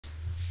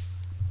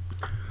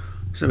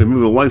So we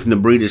move away from the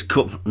Breeders'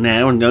 Cup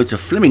now and go to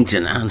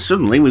Flemington, and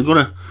suddenly we've got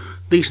a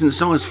decent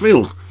sized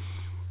field.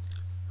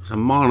 It's a 1.5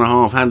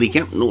 mile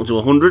handicap, 0 to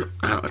 100.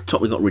 And at the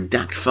top we've got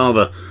Redact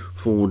Father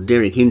for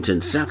Derek Hinton,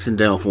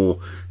 Saxondale for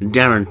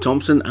Darren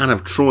Thompson, Anne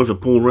of Troy for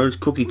Paul Rhodes,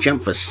 Cookie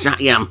Champ for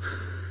Satyam,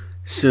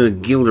 Sir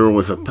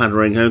Gilderoy for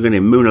Padraig Hogan,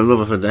 Imuna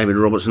Lover for David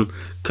Robertson,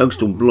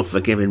 Coastal Bluff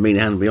for Kevin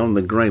Meanahan, Beyond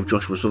the Grave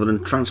Joshua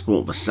Sutherland,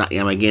 Transport for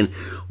Satyam again,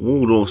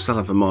 Waldorf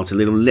Salad for Martin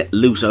Little, Let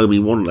Loose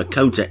Obi-Wan,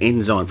 Lakota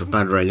Enzyme for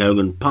Padraig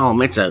Hogan,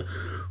 Palmetto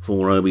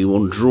for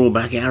Obi-Wan,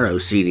 Drawback Arrow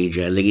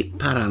CDJ Liggett,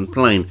 Padan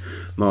Plain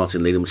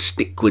Martin Lidham,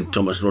 Stickquid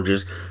Thomas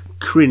Rogers,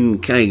 Crin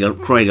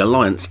Craig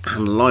Alliance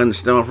and Lion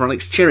Star for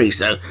Alex Cherry.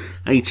 So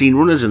 18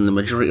 runners and the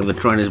majority of the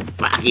trainers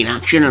back in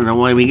action, and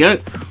away we go.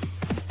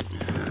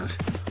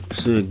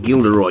 Sir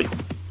Gilderoy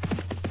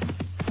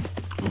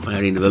off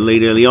out into the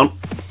lead early on.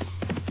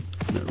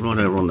 Right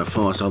over on the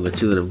far side, the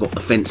two that have got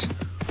the fence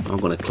are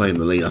going to claim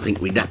the lead. I think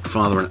Redact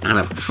Father and Anne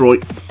of Troy.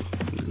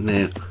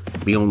 Now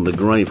Beyond the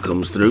Grave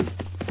comes through,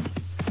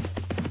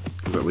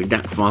 but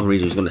Redact Father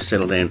is who's going to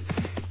settle down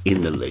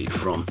in the lead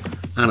from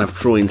Anne of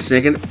Troy in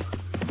second.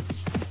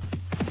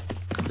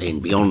 Then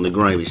Beyond the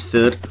Grave is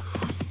third.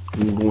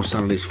 Waldorf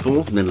Salad is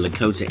fourth, and then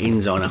Lakota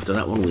Enzyme after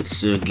that one with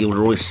Sir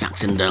Gilderoy.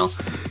 Saxondale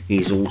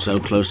is also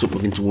close up,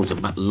 looking towards the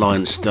back.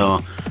 Lion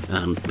Star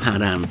and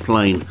Padan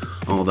Plain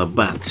are the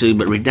back two,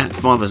 but Redact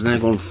Father's now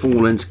gone 4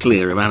 lengths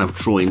clear of Anne of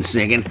Troy in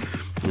second,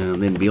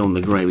 and then Beyond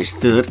the Grave is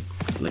third.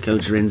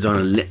 Lakota Enzyme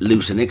and Let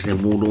Loose are next,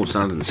 then Waldorf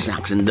Salad and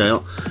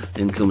Saxondale.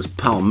 Then comes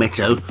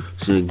Palmetto,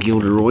 Sir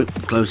Gilderoy.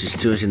 Closest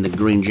to us in the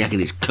green jacket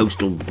is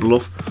Coastal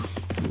Bluff.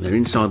 They're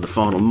inside the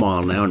final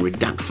mile now, and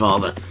Redact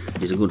Father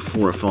is a good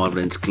 4 or 5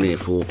 lengths clear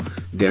for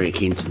Derek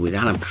Hinton, with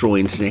Anne of Troy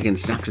in second,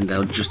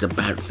 Saxondale just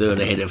about third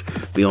ahead of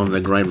Beyond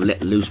the Grave,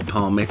 Let Loose,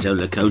 Palmetto,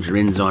 Lakota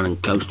Enzyme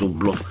and Coastal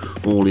Bluff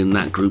all in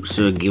that group.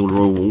 Sir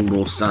Gilderoy,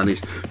 Waldorf Salad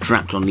is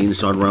trapped on the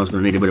inside rail. It's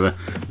going to need a bit of a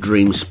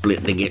dream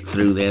split to get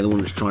through there. The one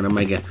that's trying to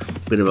make a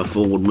bit of a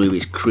forward move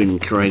is Crin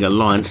Craig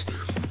Alliance.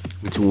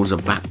 Towards the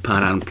back,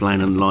 Padan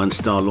Plain and Lion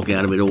Star look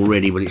out of it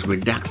already, but it's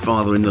Redact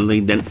Father in the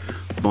lead then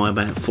by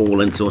about 4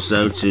 lengths or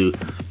so to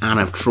Anne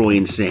of Troy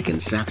in second.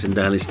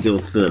 Saxondale is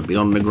still third.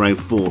 Beyond the Grave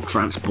 4.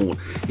 Transport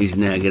is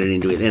now getting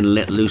into it. Then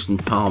Let Loose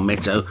and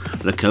Palmetto,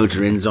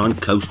 Lakota Enzyme,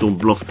 Coastal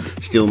Bluff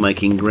still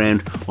making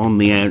ground on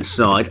the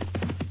outside.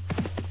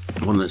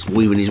 One that's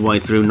weaving his way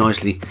through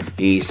nicely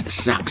is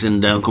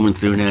Saxondale, coming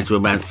through now to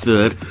about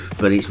third,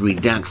 but it's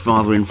Redact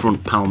Father in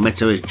front.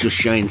 Palmetto is just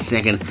showing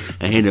second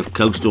ahead of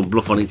Coastal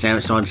Bluff on its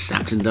outside.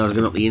 Saxondale's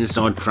going up the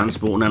inside.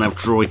 Transport and Anne of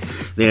Troy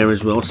there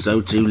as well.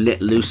 So too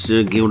Let Loose.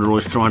 Sir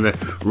Gilderoy's trying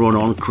to run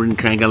on. Crin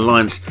Craig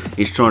Alliance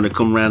is trying to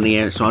come round the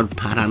outside.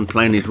 Padan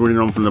Plain is running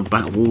on from the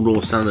back.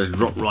 Waldorf Salad has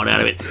dropped right out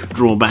of it.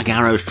 Drawback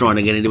Arrow's trying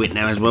to get into it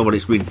now as well, but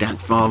it's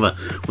Redact Father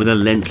with a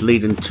length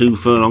lead and 2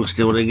 furlongs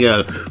still to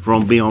go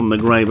from Beyond the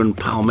Grave and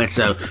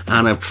Palmetto.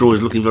 Anne of Troy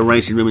is looking for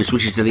racing room and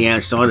switches to the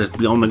outside as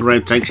Beyond the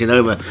Grave takes it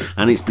over,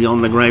 and it's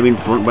Beyond the Grave in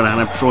front, but Anne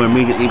of Troy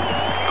immediately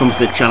comes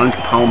to challenge.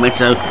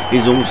 Palmetto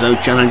is also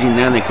challenging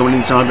now. They're coming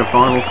inside the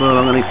final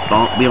furlong, and it's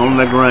Beyond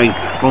the Grave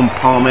from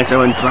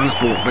Palmetto, and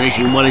Transport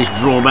finishing well is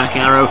Drawback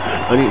Arrow,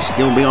 but it's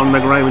still Beyond the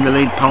Grave in the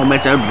lead.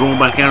 Palmetto,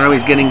 Drawback Arrow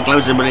is getting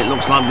closer, but it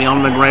looks like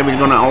Beyond the Grave is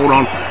going to hold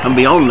on, and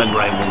Beyond the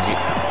Grave wins it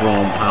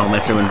from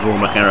Palmetto and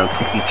Drawback Arrow.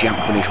 Cookie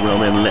Champ finished well,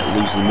 then Let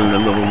Loose the Moon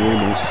and Lover.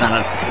 Waldorf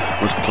Salad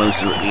was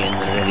closer at the end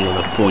than at any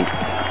other point,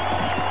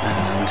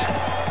 and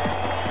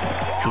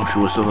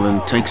Joshua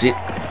Sutherland takes it.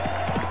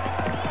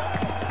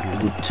 A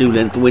good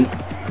 2-length win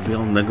for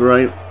Beyond the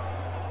Grave.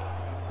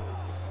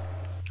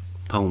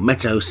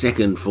 Palmetto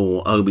second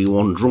for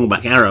Obi-Wan.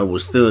 Drawback Arrow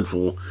was third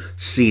for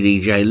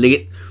CDJ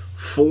Liggett.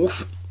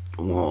 Fourth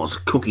was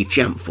Cookie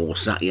Champ for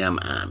Satyam,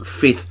 and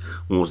fifth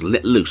was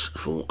Let Loose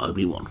for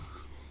Obi-Wan.